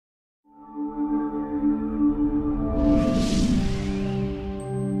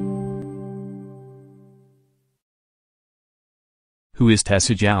who is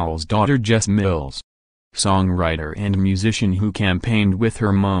Tessa Jowell's daughter Jess Mills, songwriter and musician who campaigned with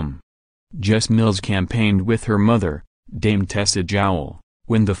her mum. Jess Mills campaigned with her mother, Dame Tessa Jowell,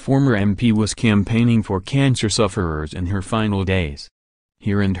 when the former MP was campaigning for cancer sufferers in her final days.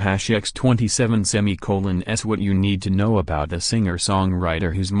 Here and #X27:s what you need to know about the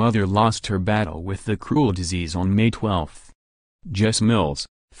singer-songwriter whose mother lost her battle with the cruel disease on May 12. Jess Mills,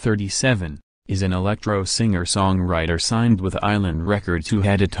 37, is an electro singer-songwriter signed with Island Records who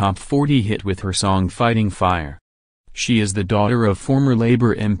had a top 40 hit with her song Fighting Fire. She is the daughter of former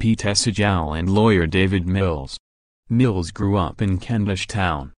Labour MP Tessa Jowell and lawyer David Mills. Mills grew up in Kentish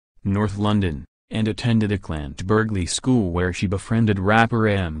Town, North London, and attended Acclant Burghley School where she befriended rapper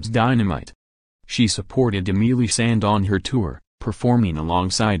M's Dynamite. She supported Emily Sand on her tour, performing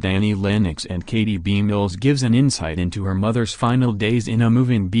alongside Annie Lennox and Katie B. Mills gives an insight into her mother's final days in a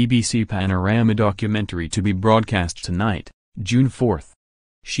moving BBC Panorama documentary to be broadcast tonight, June 4.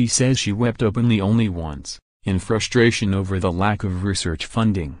 She says she wept openly only once, in frustration over the lack of research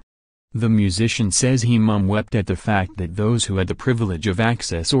funding. The musician says he wept at the fact that those who had the privilege of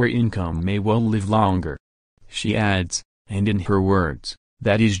access or income may well live longer. She adds, and in her words,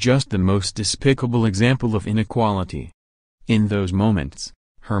 that is just the most despicable example of inequality. In those moments,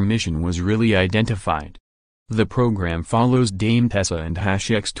 her mission was really identified. The program follows Dame Tessa and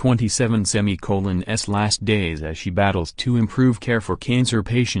 #X27:s last days as she battles to improve care for cancer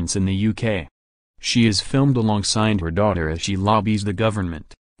patients in the UK. She is filmed alongside her daughter as she lobbies the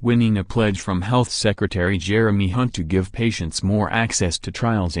government, winning a pledge from Health Secretary Jeremy Hunt to give patients more access to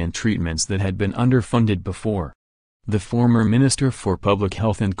trials and treatments that had been underfunded before. The former Minister for Public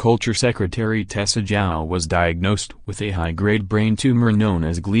Health and Culture Secretary Tessa Jowell was diagnosed with a high-grade brain tumor known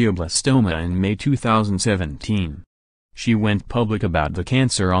as glioblastoma in May 2017. She went public about the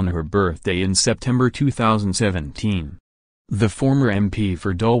cancer on her birthday in September 2017. The former MP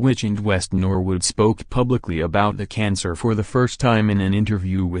for Dulwich and West Norwood spoke publicly about the cancer for the first time in an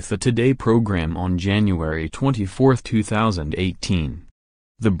interview with the Today programme on January 24, 2018.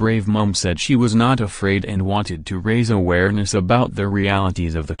 The brave mum said she was not afraid and wanted to raise awareness about the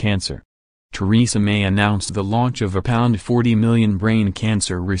realities of the cancer. Theresa May announced the launch of a £40 million brain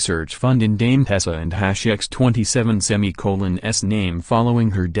cancer research fund in Dame Tessa and #X27:s name following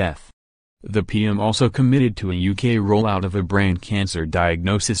her death. The PM also committed to a UK rollout of a brain cancer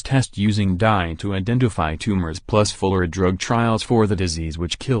diagnosis test using dye to identify tumors plus fuller drug trials for the disease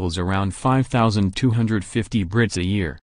which kills around 5,250 Brits a year.